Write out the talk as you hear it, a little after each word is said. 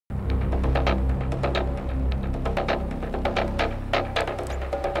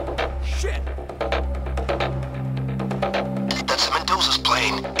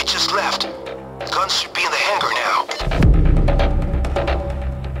guns should be in the hangar now.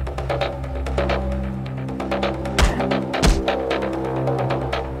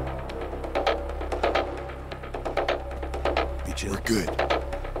 We're good.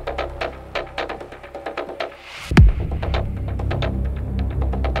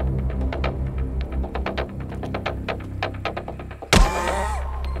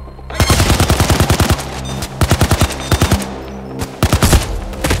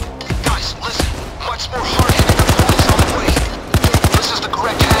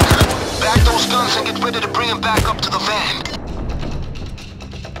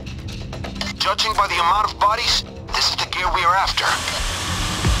 Judging by the amount of bodies, this is the gear we are after.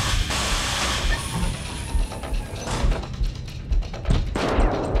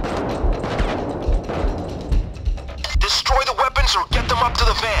 Destroy the weapons or get them up to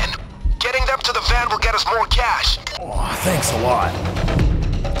the van. Getting them to the van will get us more cash. Oh, thanks a lot.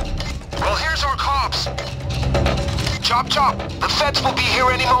 Well, here's our cops. Chop chop, the feds will be here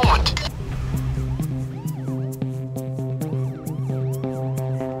any moment.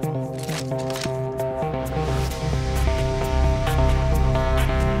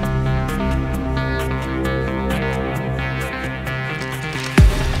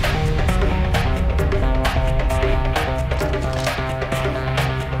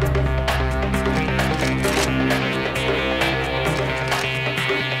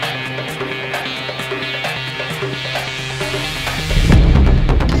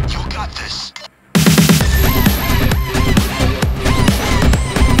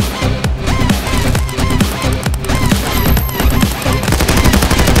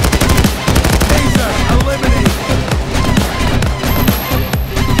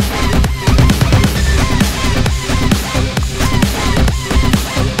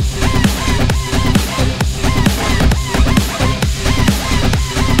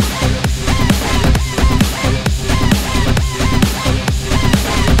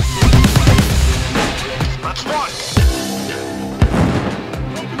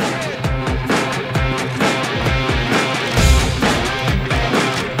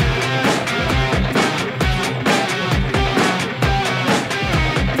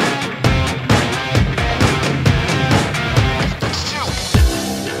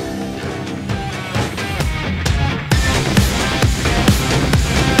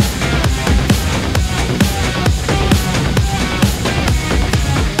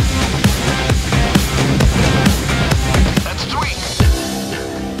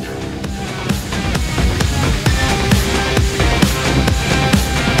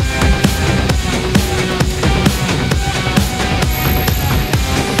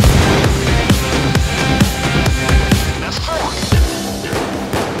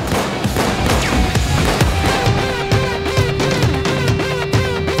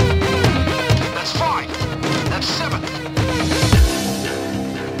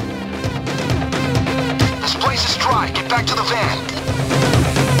 Back to the van.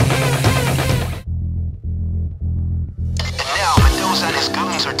 And now Mendoza and his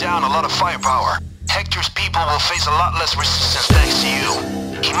goons are down a lot of firepower. Hector's people will face a lot less resistance thanks to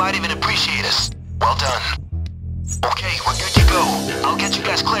you. He might even appreciate us. Well done. Okay, we're good to go. I'll get you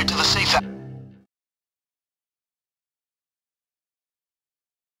guys cleared to the safe house.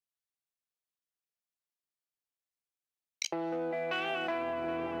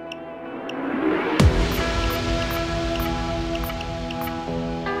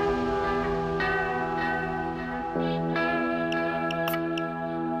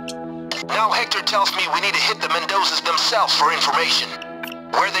 Now Hector tells me we need to hit the Mendozas themselves for information.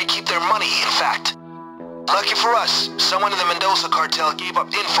 Where they keep their money, in fact. Lucky for us, someone in the Mendoza cartel gave up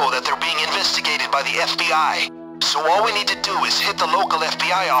info that they're being investigated by the FBI. So all we need to do is hit the local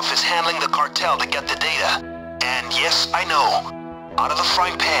FBI office handling the cartel to get the data. And yes, I know. Out of the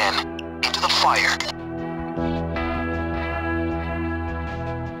frying pan, into the fire.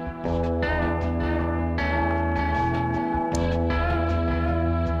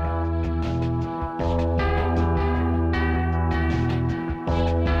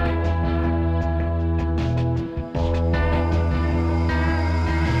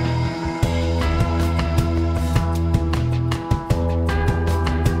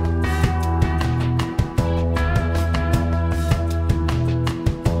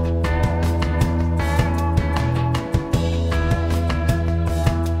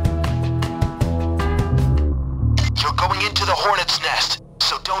 Into the hornet's nest,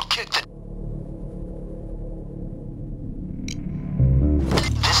 so don't kick the...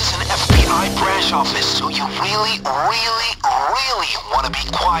 This is an FBI branch office, so you really want to be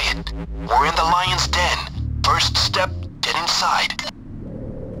quiet. We're in the lion's den. First step, get inside.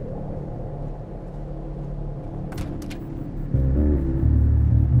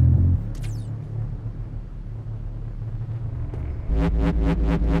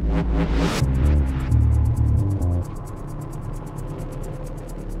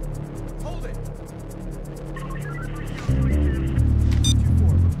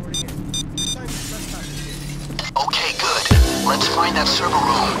 Let's find that server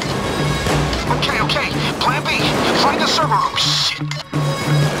room. Okay. Plan B. Find the server room. Shit.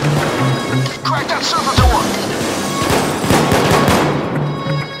 Crack that server door.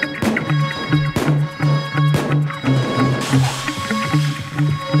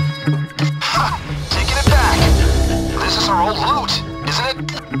 Ha! Taking it back. This is our old loot, isn't it?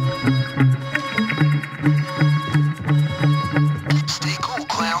 Stay cool,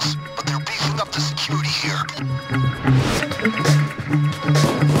 clowns, but they're beefing up the security here. The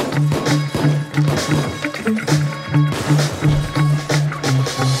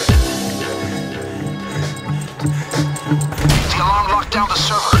alarm locked down the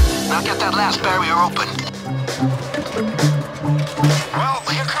server. Now get that last barrier open. Well,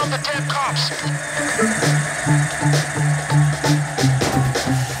 here come the dead cops.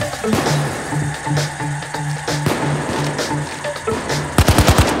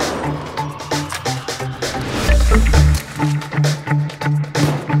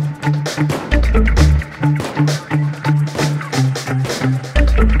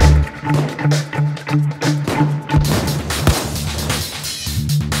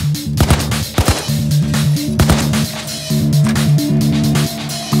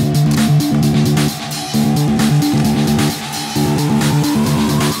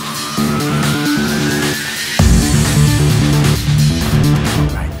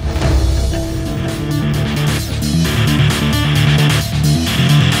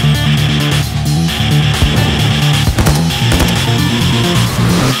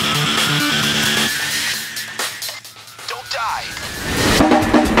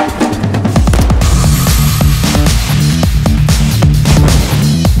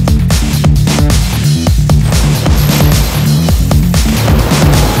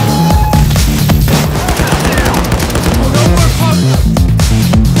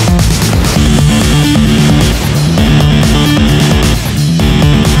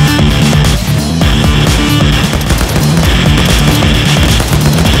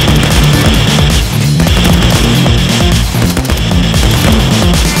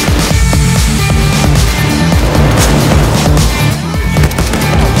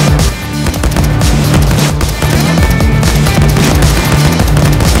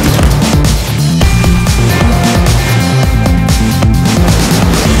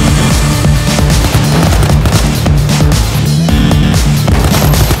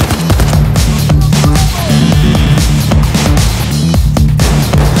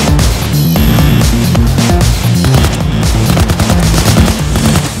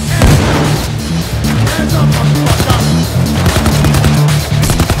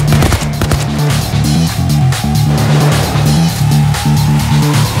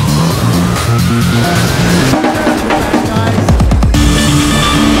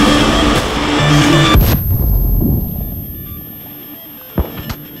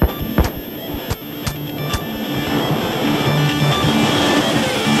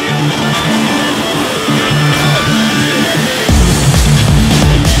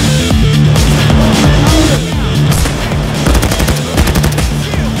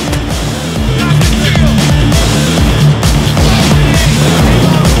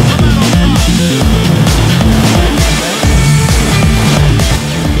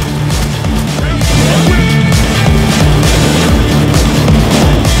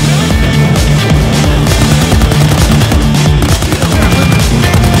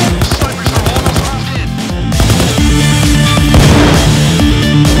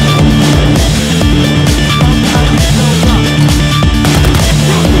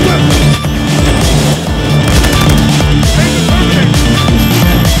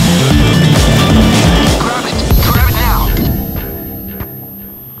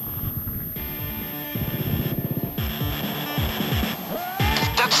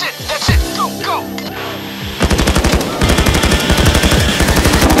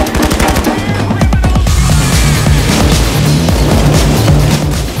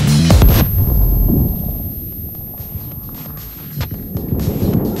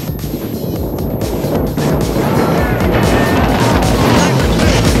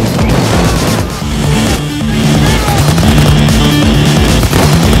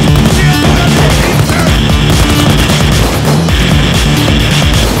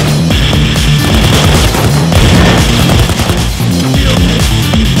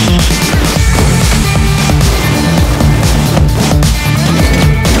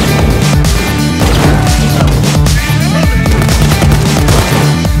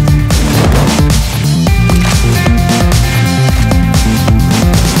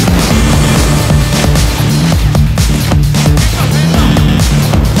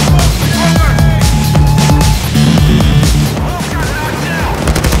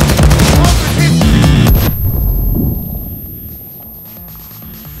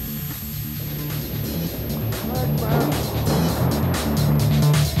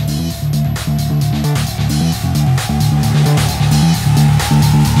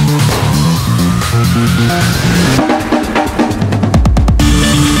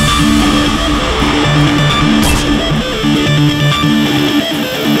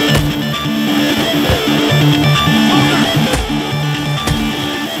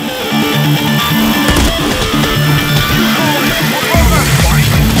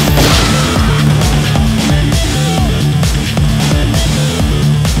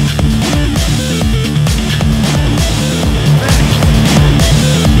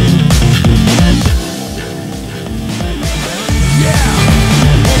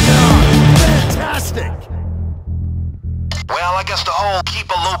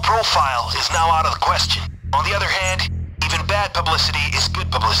 a low profile is now out of the question. On the other hand, even bad publicity is good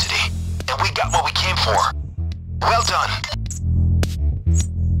publicity. And we got what we came for. Well done.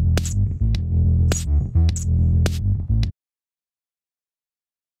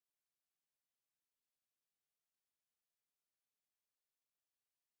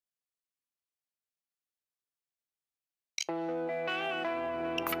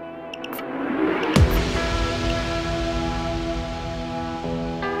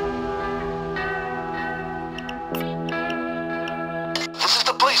 This is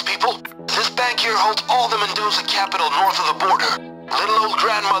the place, people. This bank here holds all the Mendoza capital north of the border. Little old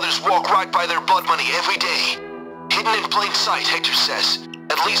grandmothers walk right by their blood money every day. Hidden in plain sight, Hector says.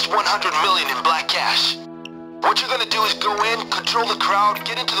 At least 100 million in black cash. What you're gonna do is go in, control the crowd,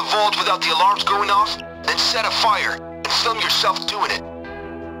 get into the vault without the alarms going off, then set a fire, and film yourself doing it.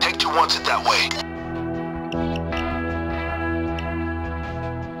 Hector wants it that way.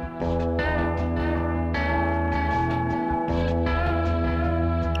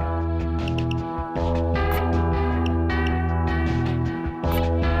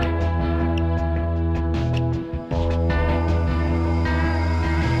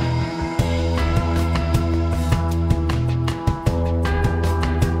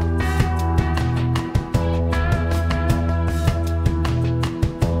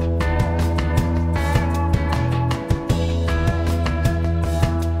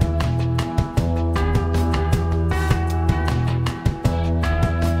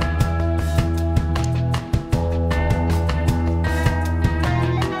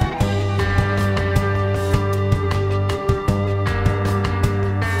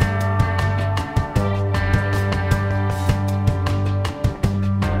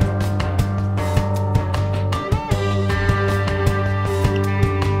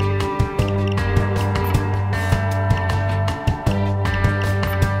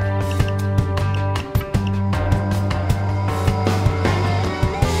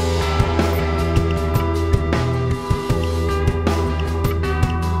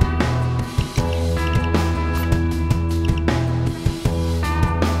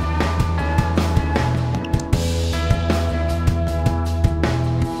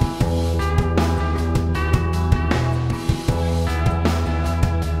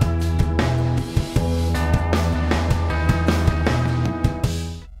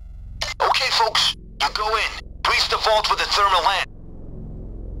 With the thermal lamp.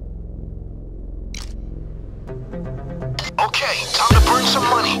 Okay, time to burn some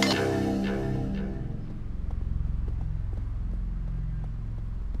money.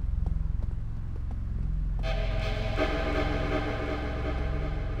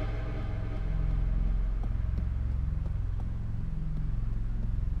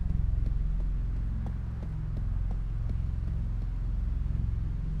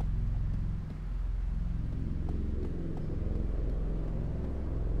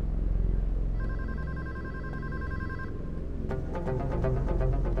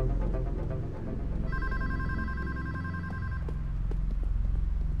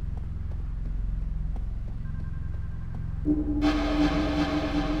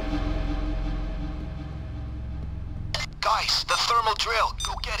 Guys, the thermal drill.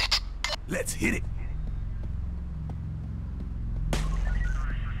 Go get it. Let's hit it.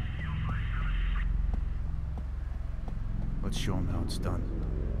 Let's show them how it's done.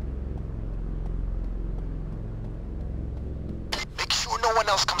 Make sure no one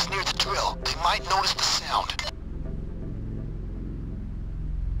else comes near the drill. They might notice the sound.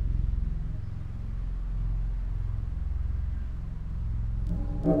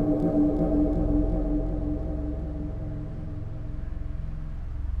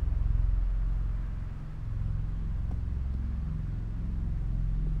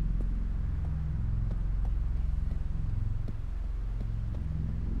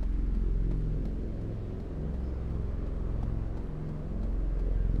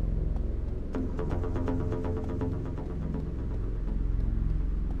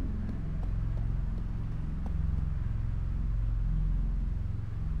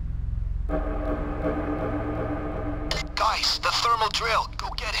 Guys, the thermal drill. Go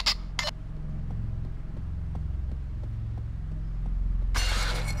get it.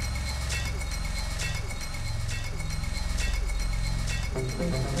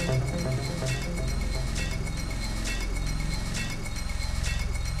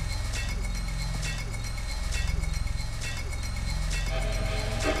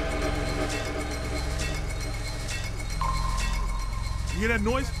 You hear that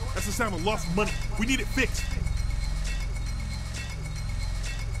noise? That's the sound of lost money. We need it fixed.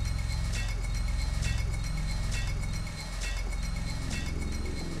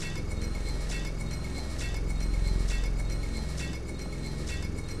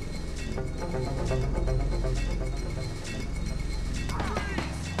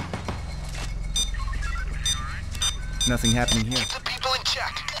 Nothing happening here. Keep the people in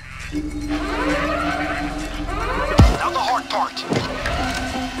check. Now the hard part.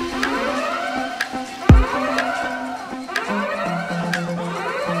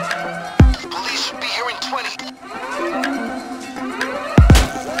 Police should be here in 20.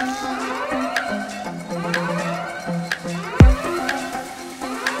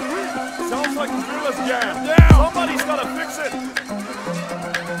 Sounds like the drill is jammed. Down! Somebody's gotta fix it!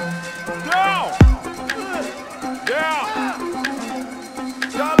 Down! Down!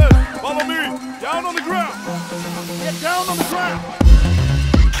 Dallas, follow me! Down on the ground! Get down on the ground!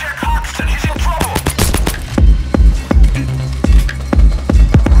 Check Hoxton, he's in trouble!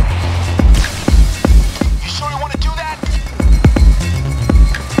 You sure you want to do that?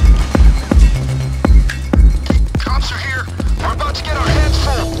 Cops are here. We're about to get our hands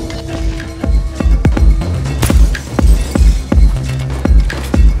full.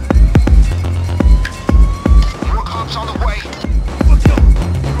 More cops on the way. Let's go!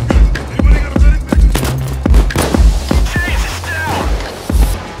 Anybody got a medic? James is down!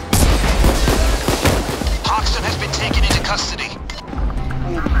 Hoxton has been taken into custody.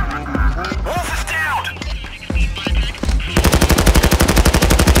 Wolf is down!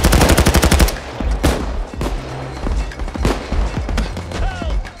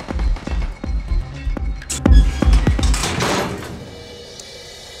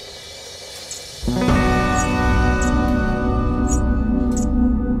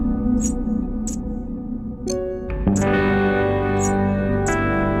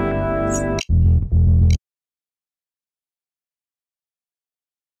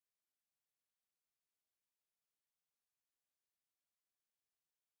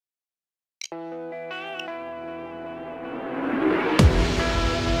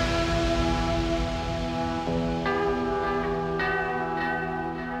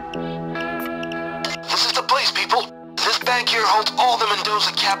 This is the place, people. This bank here holds all the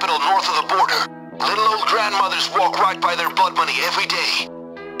Mendoza capital north of the border. Little old grandmothers walk right by their blood money every day.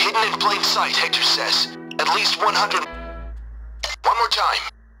 Hidden in plain sight, Hector says. At least 100... One more time.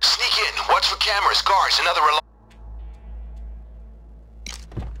 Sneak in, watch for cameras, guards, and other...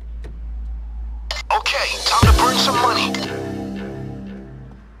 Okay, time to burn some money.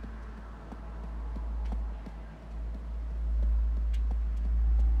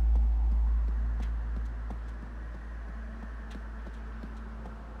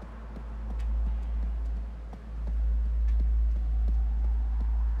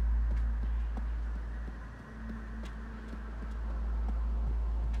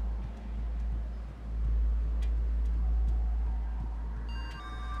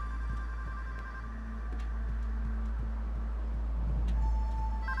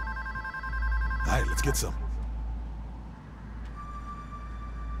 Alright, let's get some.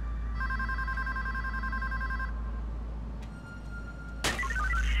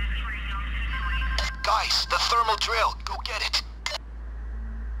 Guys, the thermal drill. Go get it.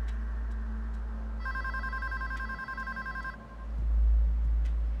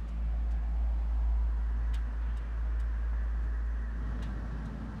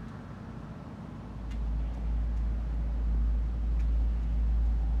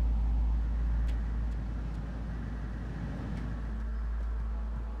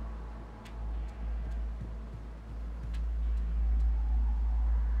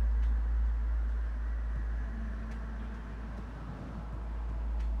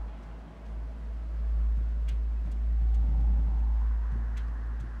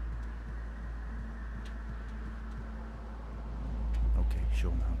 Okay, show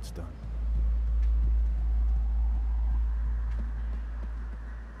them how it's done.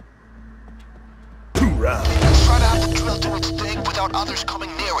 Hoorah! Try to have the drill do its thing without others coming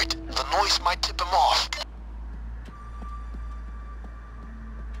near it. The noise might tip him off.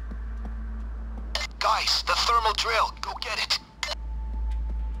 Guys, the thermal drill. Go get it.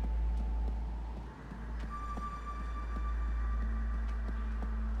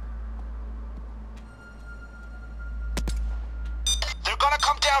 They're gonna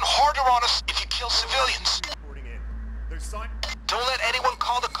come down harder on us if you kill civilians. Reporting in. There's sign... Don't let anyone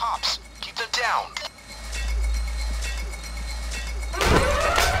call the cops. Keep them down.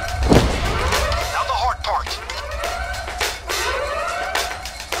 Now the hard part.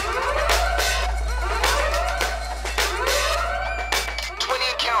 20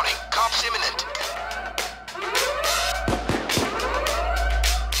 and counting. Cops imminent.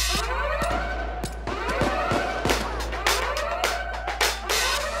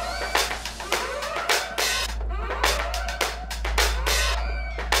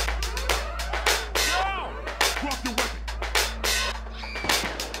 Drop your weapon!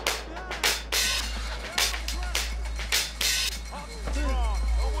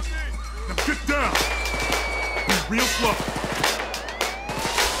 Get down! Be real slow.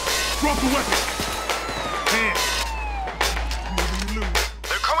 Drop the weapon. Hands. Moving you lose.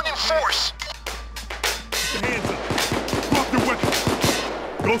 They're coming in force. Put your hands up. Drop your weapon.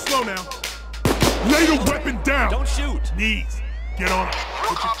 Go slow now. Lay the weapon down. Don't shoot. Knees. Get on it.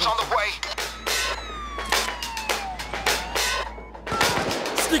 More cops on the way.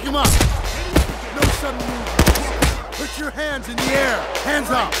 Stick him up! No sudden movement. Put your hands in the air. Hands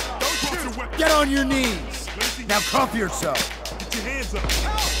up. Don't shoot your weapon. Get on your knees. Now cuff yourself. Get your hands up.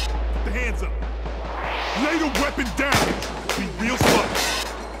 Put the hands up. Lay the weapon down. Be real slow.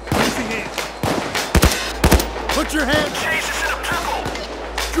 Raise your hands. Put your hands. Jesus in a pickle.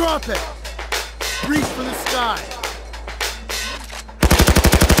 Drop it. Reach for the sky.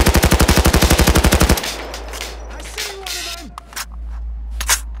 I see one of them.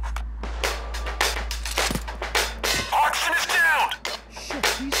 Oxen is down. Shit,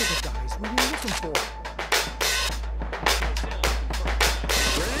 these are the guys we were looking for.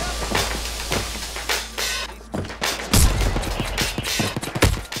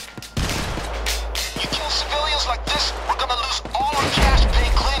 You kill civilians like this, we're gonna lose all our cash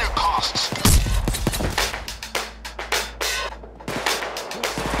paying cleaner costs.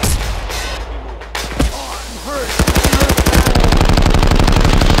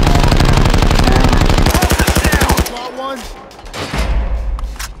 Got one?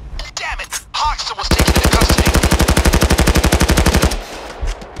 Damn it! Hoxton was taken into custody.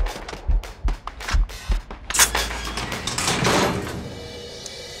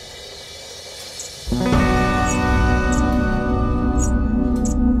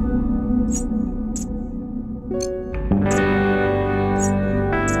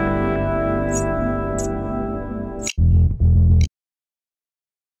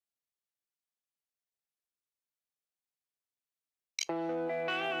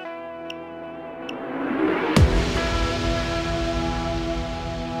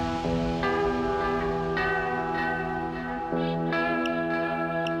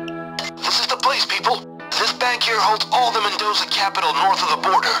 This is the place, people. This bank here holds all the Mendoza capital north of the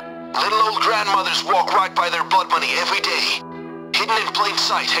border. Little old grandmothers walk right by their blood money every day. Hidden in plain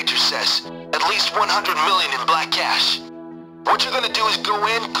sight, Hector says. At least 100 million in black cash. What you're gonna do is go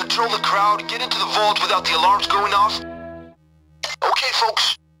in, control the crowd, get into the vault without the alarms going off. Okay,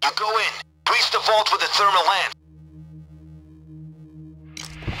 folks, you go in. Breach the vault with a thermal lance.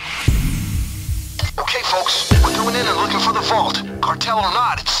 Okay, folks, we're going in and looking for the vault. Cartel or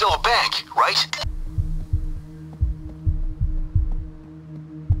not, it's still a bank, right?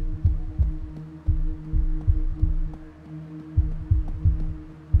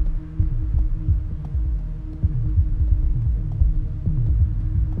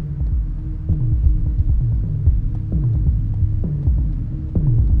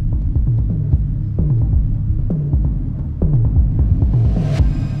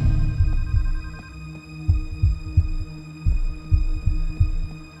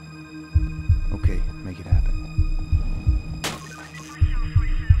 Okay, make it happen.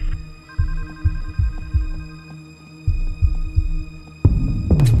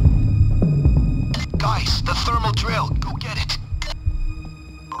 Guys, the thermal drill, go get it.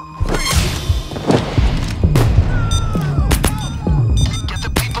 Get the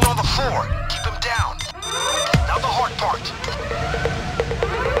people on the floor, keep them down. Now the hard part.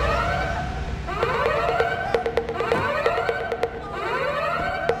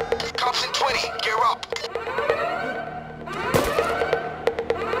 Cops in 20, gear up.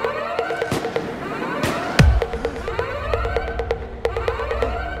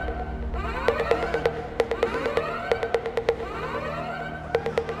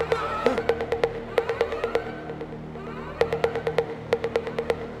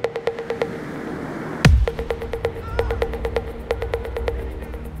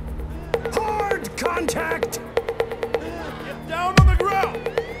 Hard contact! Get down on the ground.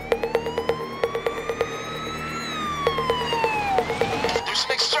 There's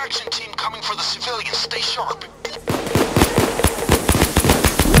an extraction team coming for the civilians. Stay sharp.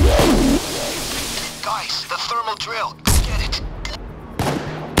 Guys, the thermal drill. Go get it.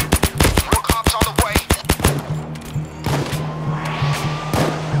 More cops on the way.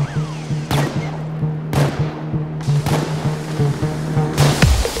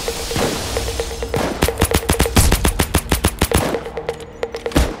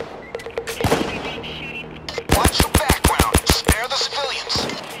 Watch your background. Spare the civilians.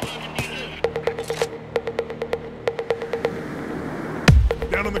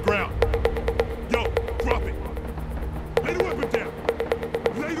 Down on the ground. Yo, drop it.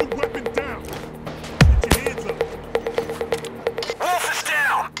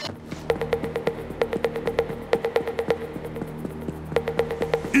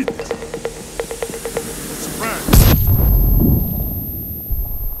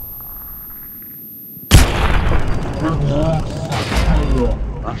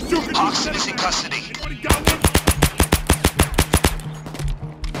 Hodgson is in custody. Anybody got one?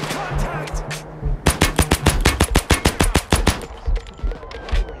 Contact!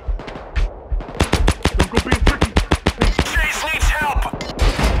 Don't go being tricky. Chase needs help!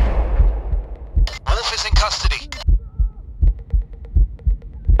 Wolf is in custody.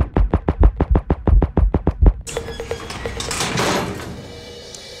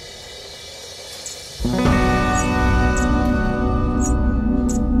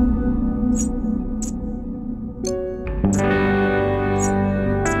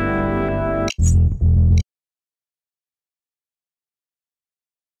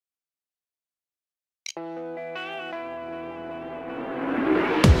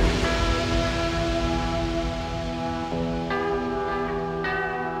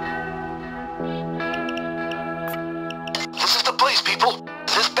 This is the place, people.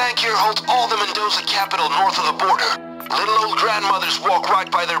 This bank here holds all the Mendoza capital north of the border. Little old grandmothers walk right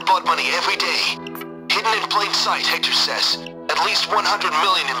by their blood money every day. Hidden in plain sight, Hector says. At least 100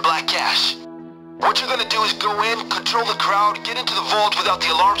 million in black cash. What you're gonna do is go in, control the crowd, get into the vault without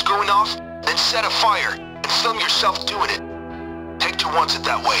the alarms going off, then set a fire, and film yourself doing it. Hector wants it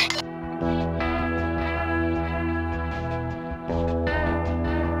that way.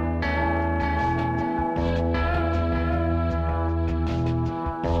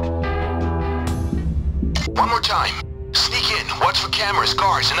 One more time. Sneak in, watch for cameras,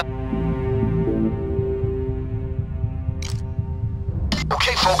 guards, and...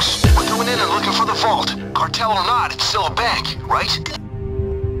 Okay, folks, we're going in and looking for the vault. Cartel or not, it's still a bank, right?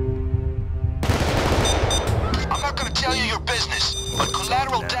 I'm not gonna tell you your business, but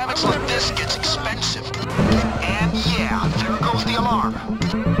collateral damage like this gets expensive. And yeah, there goes the alarm.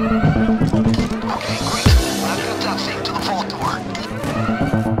 Okay, great. Now get that thing to the vault door.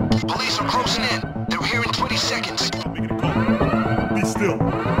 Police are closing in. They're here in 20 seconds. I'm making a call. Be still.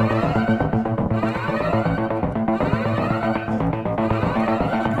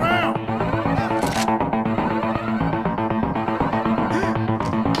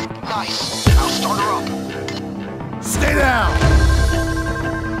 Nice. Now start her up. Stay down!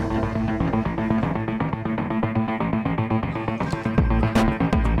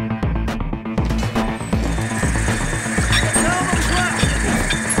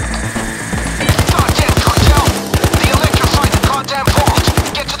 Goddamn cartel! They electrified the goddamn vault!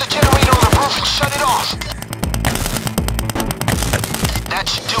 Get to the generator on the roof and shut it off! That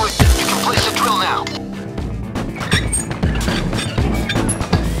should do it. You can place the drill now.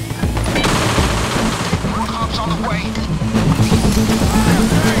 More cops on the way.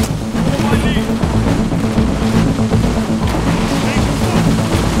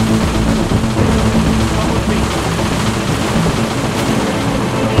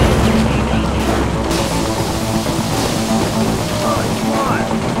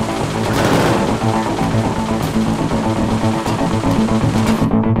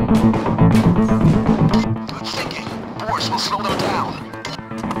 Good thinking. Force will slow them down.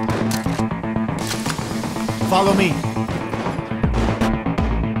 Follow me.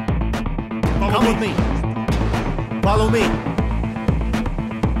 Come with me. Follow me.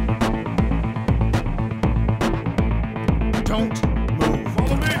 Don't move.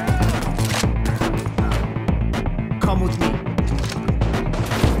 Follow me. Come with me.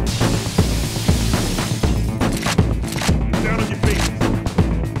 Down on your face.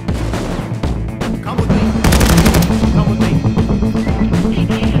 Come with me. Come with me.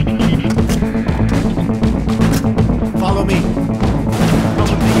 Follow me. Come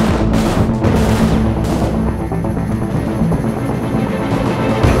with me.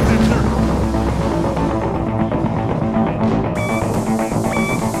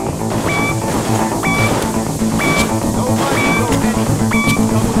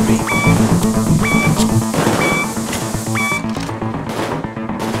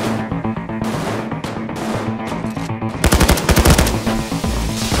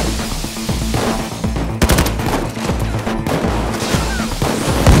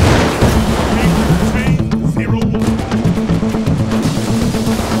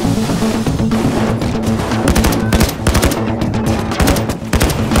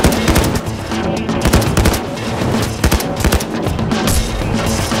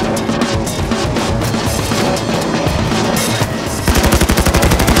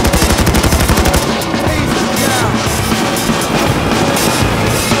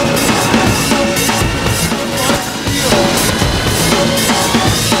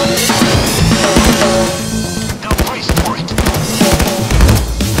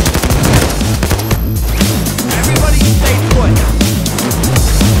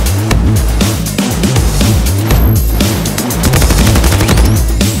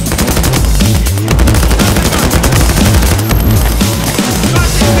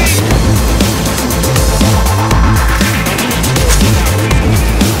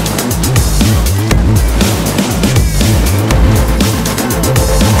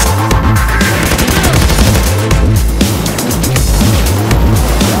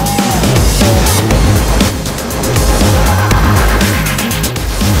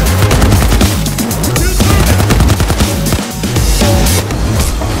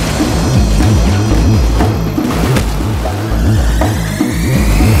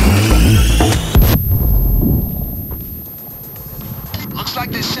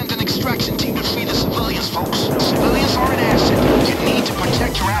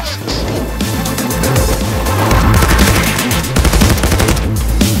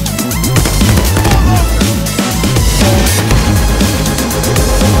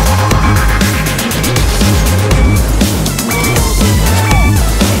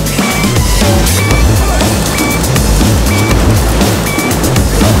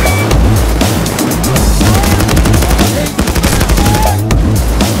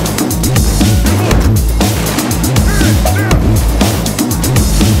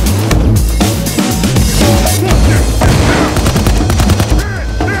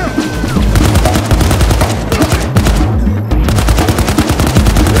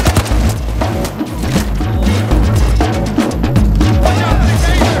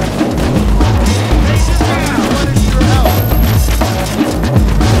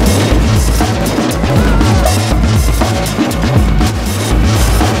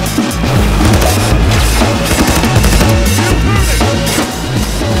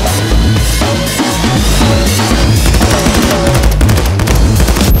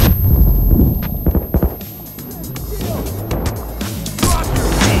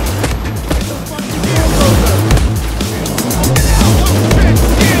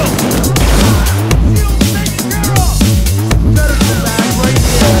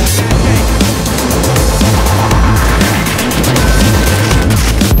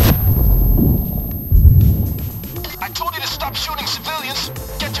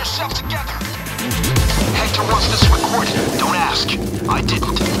 Mendoza wants this recorded. Don't ask. I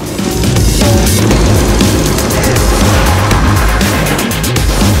didn't.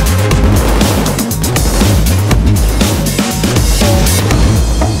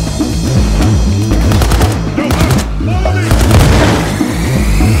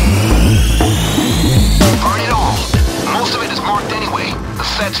 Burn it all. Most of it is marked anyway. The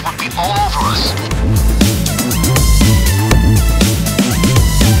feds would be all over us.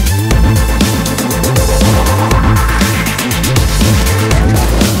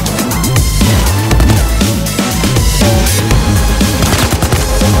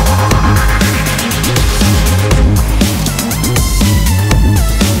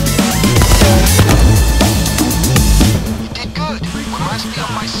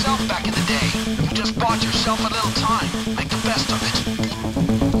 Yourself a little time. Make the best of it.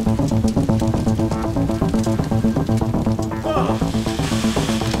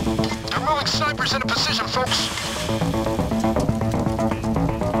 They're moving snipers into position, folks.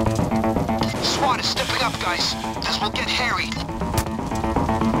 SWAT is stepping up, guys. This will get hairy.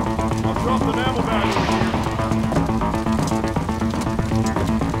 I'll drop the ammo bag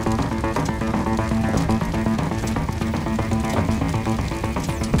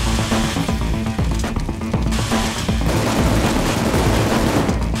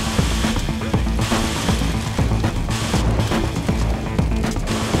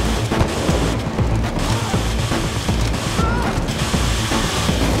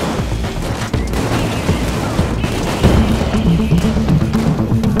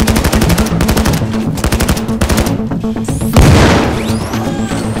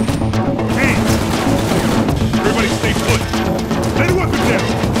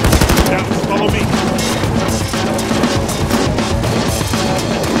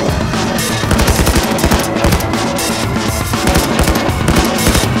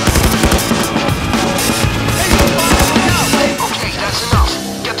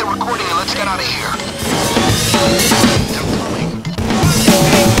over here.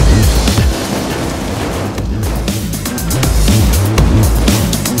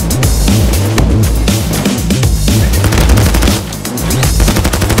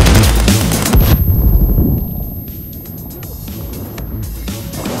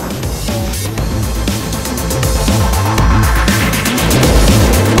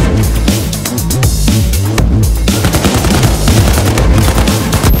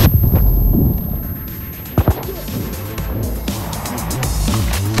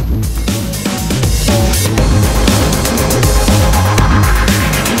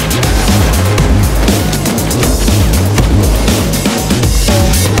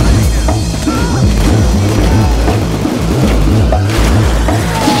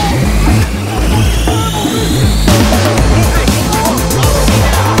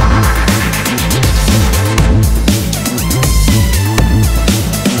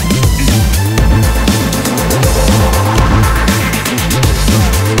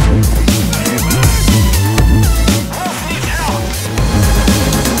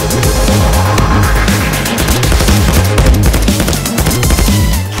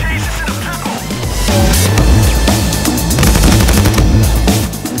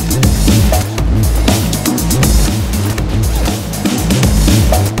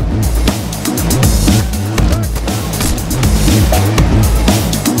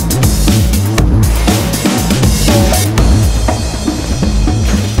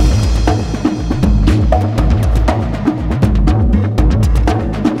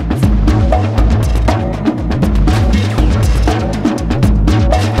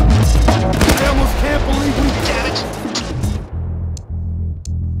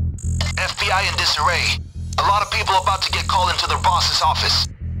 A lot of people about to get called into their boss's office.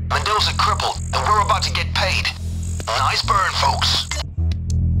 Mendoza crippled, and we're about to get paid. Nice burn, folks.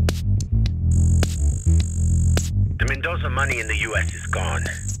 The Mendoza money in the US is gone.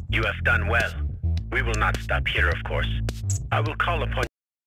 You have done well. We will not stop here, of course. I will call upon